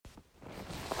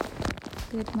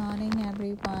Good morning,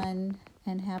 everyone,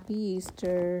 and happy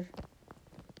Easter.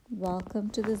 Welcome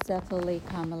to the Zephyr Lake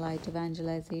Carmelite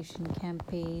Evangelization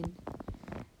Campaign.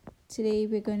 Today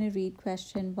we're going to read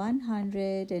question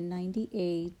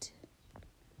 198.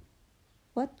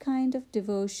 What kind of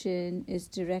devotion is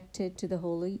directed to the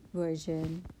Holy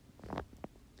Virgin?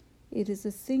 It is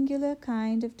a singular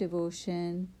kind of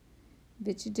devotion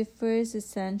which differs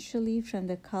essentially from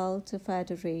the cult of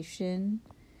adoration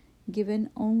given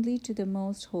only to the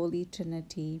Most Holy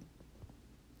Trinity.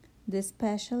 This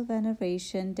special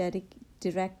veneration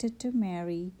directed to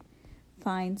Mary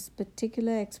finds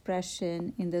particular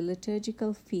expression in the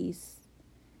liturgical feasts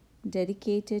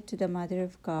dedicated to the Mother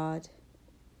of God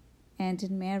and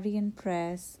in Marian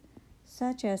prayers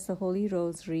such as the Holy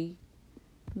Rosary,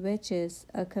 which is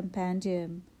a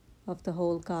compendium of the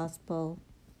whole Gospel.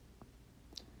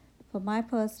 For my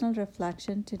personal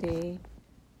reflection today,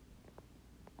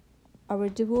 our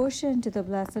devotion to the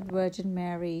Blessed Virgin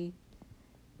Mary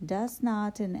does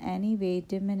not in any way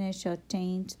diminish or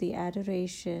taint the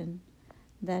adoration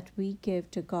that we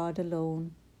give to God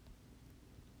alone.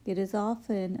 It is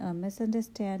often a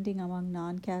misunderstanding among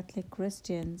non-Catholic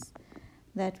Christians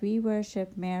that we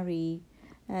worship Mary,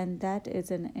 and that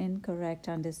is an incorrect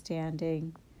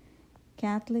understanding.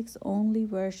 Catholics only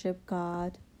worship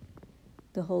God,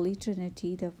 the Holy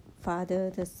Trinity, the Father,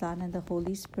 the Son, and the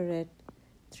Holy Spirit,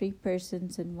 three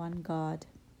persons in one God.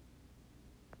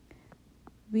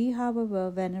 We, however,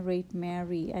 venerate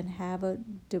Mary and have a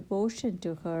devotion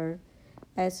to her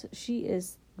as she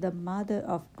is the Mother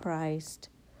of Christ.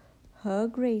 Her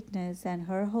greatness and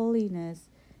her holiness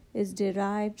is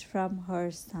derived from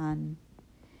her Son.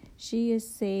 She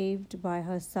is saved by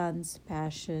her Son's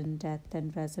passion, death,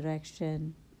 and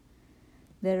resurrection.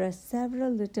 There are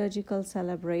several liturgical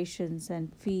celebrations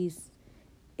and feasts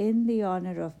in the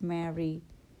honor of Mary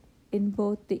in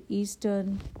both the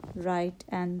Eastern Rite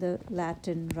and the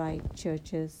Latin Rite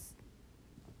churches.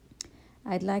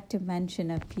 I'd like to mention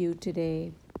a few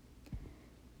today.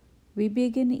 We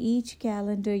begin each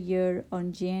calendar year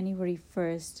on January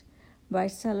 1st by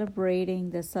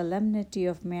celebrating the solemnity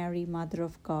of Mary, Mother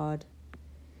of God.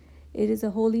 It is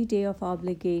a holy day of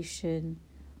obligation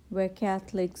where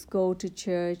Catholics go to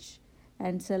church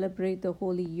and celebrate the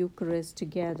Holy Eucharist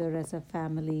together as a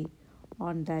family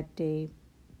on that day.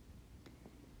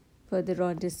 Further,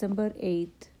 on December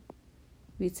 8th,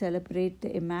 we celebrate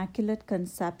the Immaculate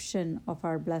Conception of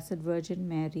our Blessed Virgin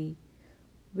Mary,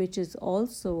 which is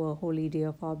also a holy day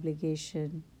of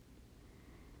obligation.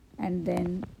 And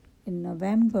then in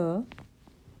November,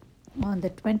 on the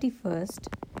 21st,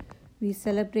 we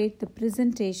celebrate the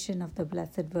Presentation of the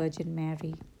Blessed Virgin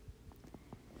Mary.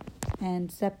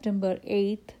 And September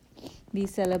 8th, we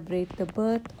celebrate the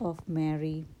birth of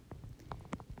Mary.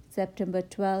 September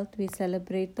 12th, we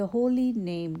celebrate the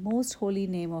most holy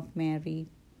name of Mary.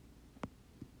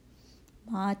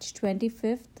 March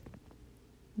 25th,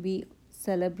 we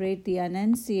celebrate the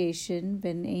Annunciation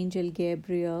when Angel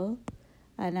Gabriel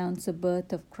announced the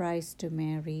birth of Christ to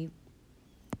Mary.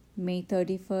 May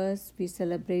 31st, we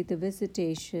celebrate the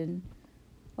visitation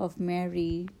of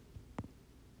Mary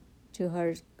to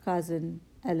her cousin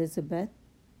Elizabeth.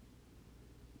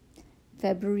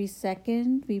 February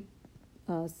 2nd, we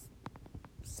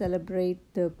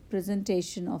celebrate the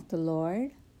Presentation of the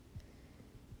Lord.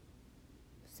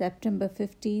 September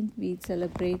 15th, we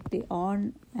celebrate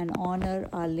and honor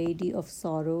Our Lady of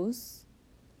Sorrows.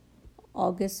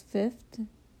 August 5th,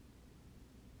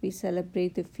 we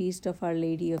celebrate the Feast of Our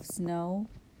Lady of Snow.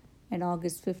 And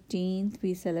August 15th,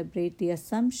 we celebrate the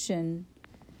Assumption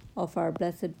of our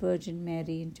Blessed Virgin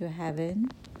Mary into heaven.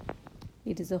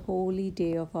 It is a holy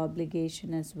day of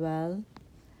obligation as well.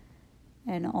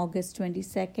 And August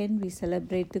 22nd, we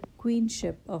celebrate the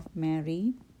Queenship of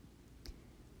Mary.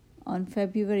 On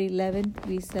February 11th,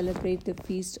 we celebrate the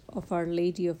Feast of Our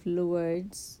Lady of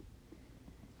Lourdes.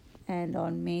 And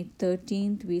on May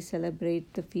 13th, we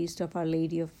celebrate the Feast of Our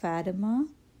Lady of Fatima.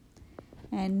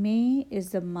 And May is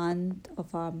the month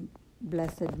of our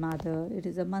Blessed Mother. It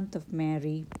is a month of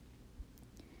Mary.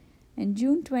 And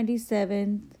June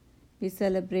 27th, we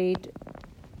celebrate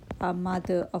our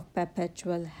Mother of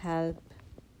Perpetual Help.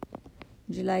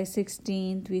 July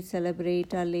 16th, we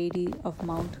celebrate Our Lady of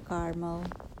Mount Carmel.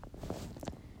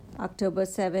 October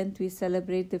 7th, we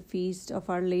celebrate the Feast of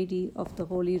Our Lady of the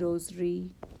Holy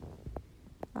Rosary.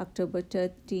 October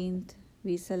 13th,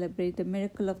 we celebrate the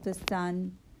Miracle of the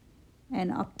Sun.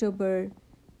 And October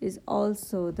is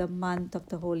also the month of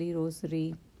the Holy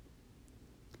Rosary.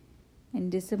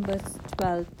 And December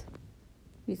 12th,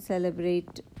 we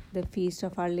celebrate the Feast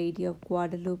of Our Lady of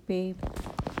Guadalupe.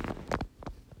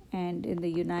 and in the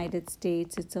United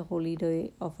States, it's a holy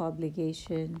day of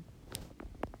obligation.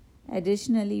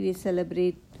 Additionally, we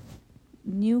celebrate a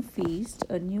new feast,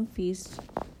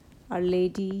 Our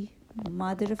Lady,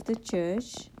 Mother of the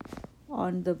Church,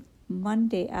 on the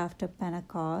Monday after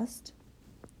Pentecost,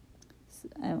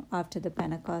 after the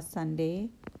Pentecost Sunday,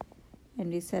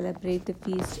 and we celebrate the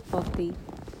feast of the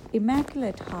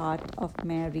Immaculate Heart of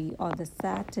Mary on the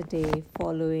Saturday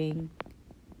following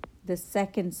the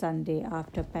second Sunday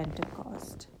after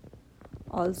Pentecost.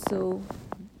 Also,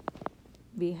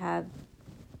 we have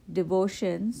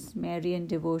devotions, Marian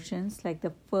devotions, like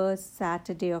the first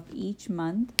Saturday of each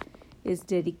month is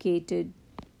dedicated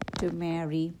to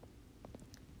Mary.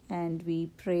 And we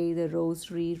pray the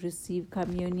rosary, receive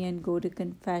communion, go to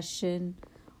confession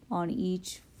on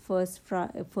each first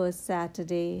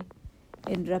Saturday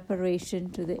in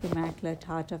reparation to the Immaculate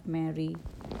Heart of Mary.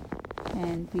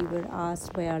 And we were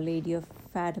asked by Our Lady of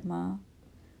Fatima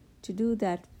to do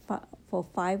that for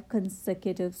 5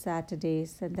 consecutive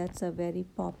Saturdays, and that's a very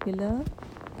popular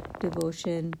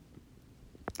devotion.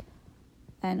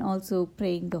 And also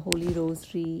praying the Holy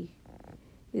Rosary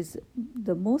is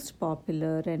the most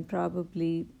popular and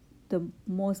probably the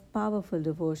most powerful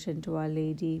devotion to Our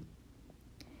Lady.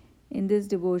 In this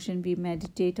devotion, we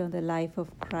meditate on the life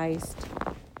of Christ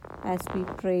as we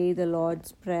pray the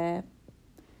Lord's Prayer,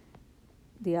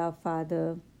 the Our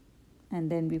Father,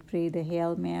 and then we pray the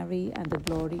Hail Mary and the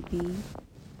Glory Be.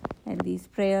 And these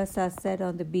prayers are said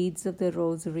on the beads of the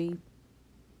Rosary.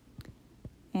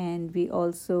 And we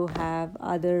also have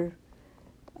other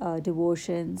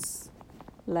devotions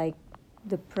like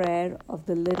the prayer of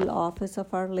the Little Office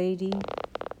of Our Lady.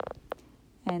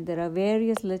 And there are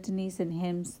various litanies and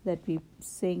hymns that we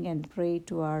sing and pray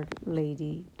to Our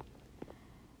Lady.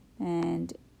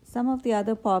 And some of the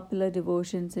other popular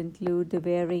devotions include the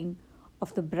wearing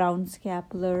of the brown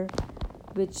scapular,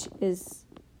 which is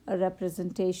a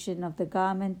representation of the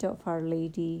garment of Our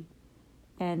Lady.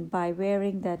 And by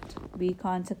wearing that, we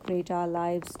consecrate our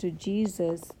lives to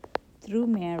Jesus through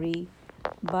Mary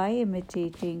by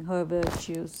imitating her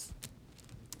virtues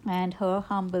and her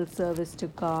humble service to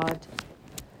God.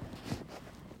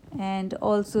 And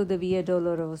also the Via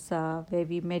Dolorosa, where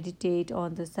we meditate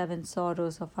on the 7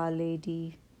 sorrows of Our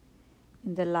Lady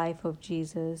in the life of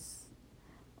Jesus,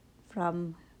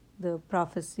 from the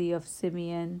prophecy of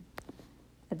Simeon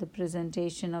at the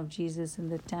presentation of Jesus in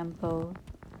the temple,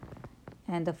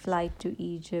 and the flight to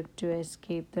Egypt to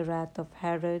escape the wrath of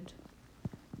Herod,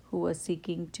 who was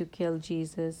seeking to kill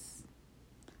Jesus,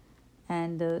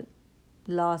 and the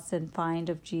loss and find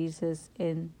of Jesus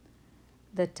in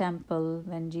the temple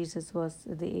when Jesus was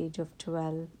at the age of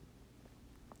 12,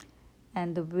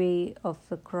 and the way of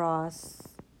the cross,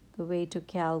 the way to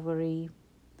Calvary,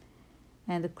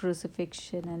 and the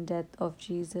crucifixion and death of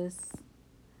Jesus,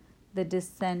 the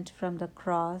descent from the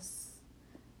cross,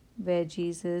 where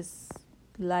Jesus'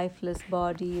 lifeless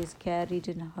body is carried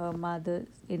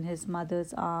in his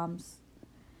mother's arms,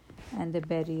 and the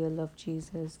burial of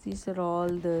Jesus. These are all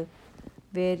the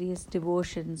various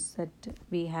devotions that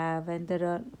we have, and there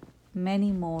are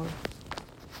many more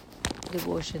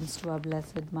devotions to our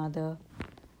Blessed Mother.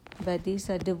 But these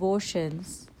are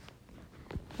devotions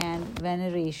and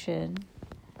veneration,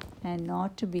 and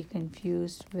not to be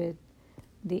confused with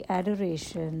the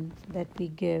adoration that we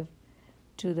give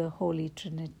to the Holy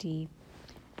Trinity,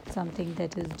 something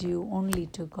that is due only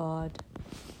to God.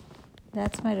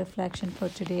 That's my reflection for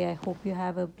today. I hope you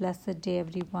have a blessed day,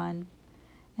 everyone.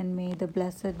 And may the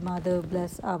Blessed Mother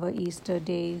bless our Easter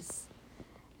days.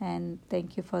 And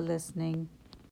thank you for listening.